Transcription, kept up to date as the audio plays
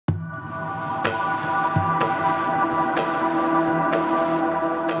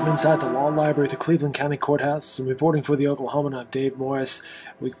inside the law library at the Cleveland County Courthouse. I'm reporting for the Oklahoman. I'm Dave Morris.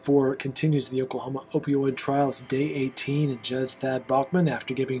 Week 4 continues the Oklahoma Opioid Trials Day 18, and Judge Thad Bachman,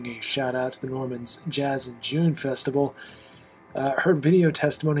 after giving a shout-out to the Norman's Jazz in June Festival, heard video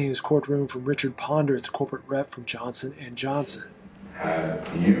testimony in his courtroom from Richard Ponder, its corporate rep from Johnson & Johnson. Have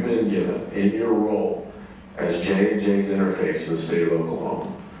you been given, in your role as J&J's interface in the state of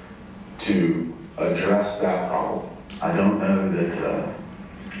Oklahoma, to address that problem? I don't know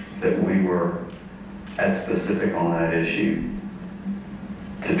that we were as specific on that issue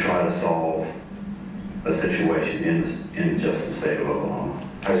to try to solve a situation in just the state of Oklahoma.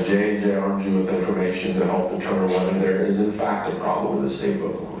 Has J&J armed you with information to help determine whether there is in fact a problem in the state of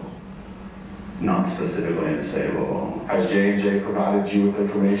Oklahoma? Not specifically in the state of Oklahoma. Has J&J provided you with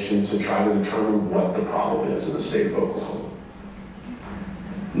information to try to determine what the problem is in the state of Oklahoma?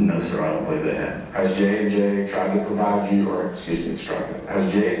 No, sir, I don't believe they have. Has J&J tried to provide you, or excuse me, strike that.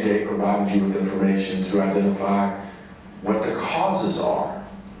 Has J&J provided you with information to identify what the causes are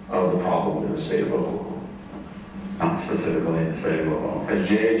of the problem in the state of Oklahoma? Not specifically in the state of Oklahoma. Has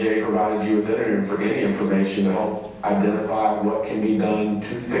J&J provided you with any information to help identify what can be done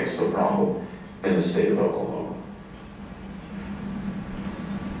to fix the problem in the state of Oklahoma?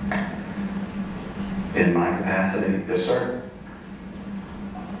 In my capacity? Yes, sir.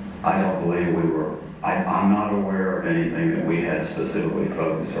 I don't believe we were. I'm not aware of anything that we had specifically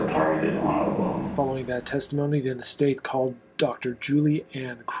focused or targeted on Oklahoma. Following that testimony, then the state called Dr. Julie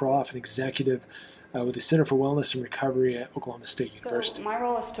Ann Croff, an executive with the Center for Wellness and Recovery at Oklahoma State University. So my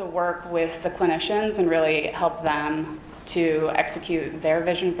role is to work with the clinicians and really help them to execute their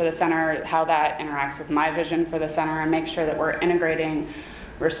vision for the center, how that interacts with my vision for the center, and make sure that we're integrating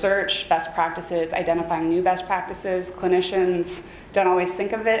research, best practices, identifying new best practices. Clinicians don't always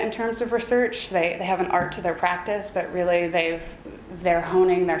think of it in terms of research. They have an art to their practice, but really they're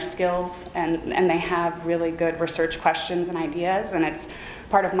honing their skills, and they have really good research questions and ideas, and it's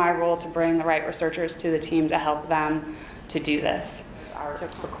part of my role to bring the right researchers to the team to help them to do this. Are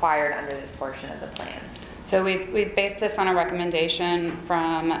required under this portion of the plan? So we've based this on a recommendation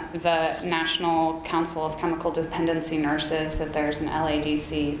from the National Council of Chemical Dependency Nurses that there's an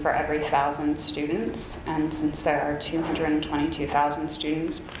LADC for every 1,000 students, and since there are 222,000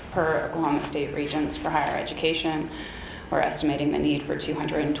 students per Oklahoma State Regents for higher education, we're estimating the need for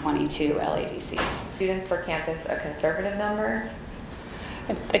 222 LADCs. Students per campus, a conservative number?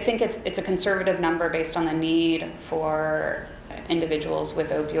 I think it's a conservative number based on the need for individuals with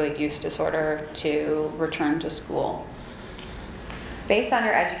opioid use disorder to return to school. Based on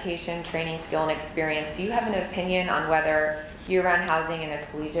your education, training, skill, and experience, do you have an opinion on whether year-round housing in a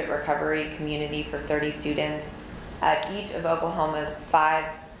collegiate recovery community for 30 students at each of Oklahoma's 5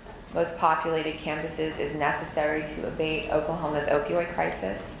 most populated campuses is necessary to abate Oklahoma's opioid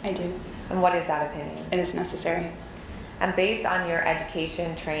crisis? I do. And what is that opinion? It is necessary. And based on your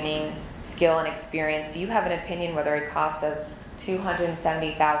education, training, skill, and experience, do you have an opinion whether a cost of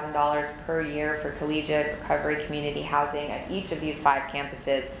 $270,000 per year for collegiate recovery community housing at each of these 5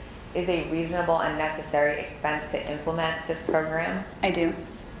 campuses is a reasonable and necessary expense to implement this program? I do.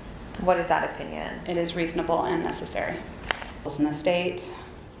 What is that opinion? It is reasonable and necessary. In the state,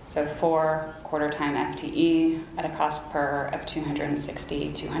 so 4 quarter-time FTE at a cost per of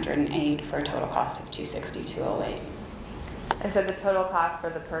 $260, $208 for a total cost of $260, $208. And so the total cost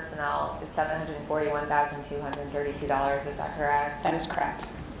for the personnel is $741,232, is that correct? That is correct.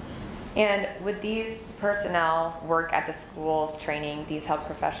 And would these personnel work at the schools training these health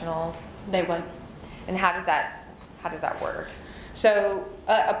professionals? They would. And how does that work? So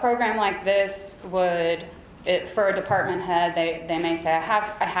a program like this would, for a department head, they may say, I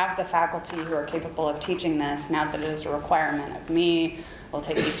have the faculty who are capable of teaching this. Now that it is a requirement of me, we'll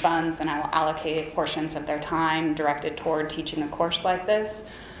take these funds and I will allocate portions of their time directed toward teaching a course like this.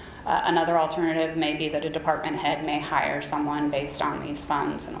 Another alternative may be that a department head may hire someone based on these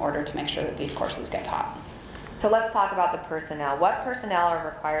funds in order to make sure that these courses get taught. So let's talk about the personnel. What personnel are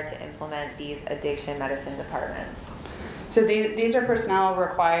required to implement these addiction medicine departments? So these are personnel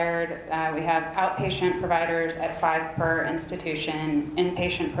required. We have outpatient providers at 5 per institution,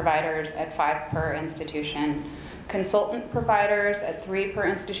 inpatient providers at 5 per institution, consultant providers at 3 per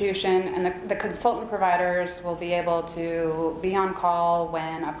institution, and the consultant providers will be able to be on call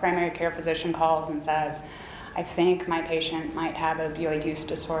when a primary care physician calls and says, I think my patient might have opioid use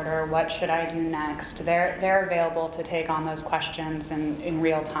disorder, what should I do next? They're available to take on those questions in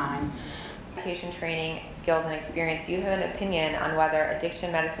real time. Education, training, skills, and experience, do you have an opinion on whether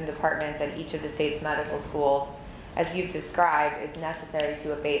addiction medicine departments at each of the state's medical schools, as you've described, is necessary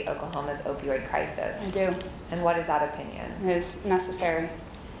to abate Oklahoma's opioid crisis? I do. And what is that opinion? It is necessary.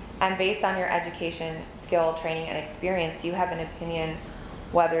 And based on your education, skill, training, and experience, do you have an opinion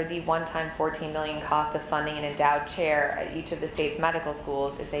whether the one-time $14 million cost of funding an endowed chair at each of the state's medical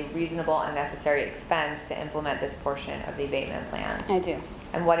schools is a reasonable and necessary expense to implement this portion of the abatement plan? I do.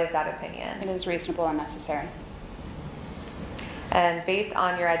 And what is that opinion? It is reasonable and necessary. And based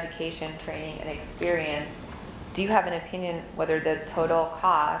on your education, training, and experience, do you have an opinion whether the total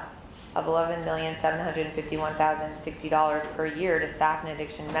cost of $11,751,060 per year to staff an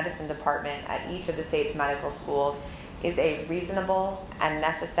addiction medicine department at each of the state's medical schools is a reasonable and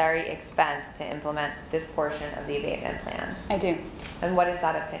necessary expense to implement this portion of the abatement plan? I do. And what is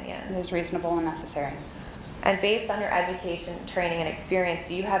that opinion? It is reasonable and necessary. And based on your education, training, and experience,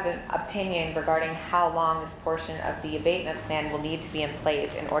 do you have an opinion regarding how long this portion of the abatement plan will need to be in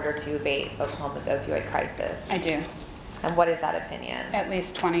place in order to abate Oklahoma's opioid crisis? I do. And what is that opinion? At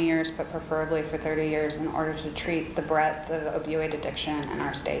least 20 years, but preferably for 30 years in order to treat the breadth of opioid addiction in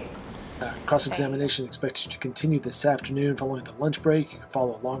our state. Cross-examination expected to continue this afternoon following the lunch break. You can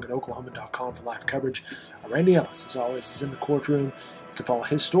follow along at oklahoma.com for live coverage. Randy Ellis, as always, is in the courtroom. You can follow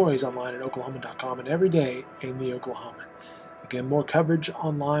his stories online at oklahoma.com and every day in the Oklahoman. Again, more coverage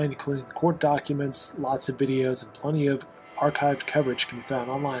online, including court documents, lots of videos, and plenty of archived coverage can be found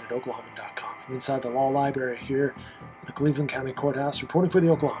online at oklahoma.com. From inside the law library here at the Cleveland County Courthouse, reporting for the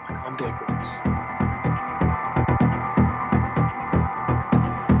Oklahoman, I'm Dave Brooks.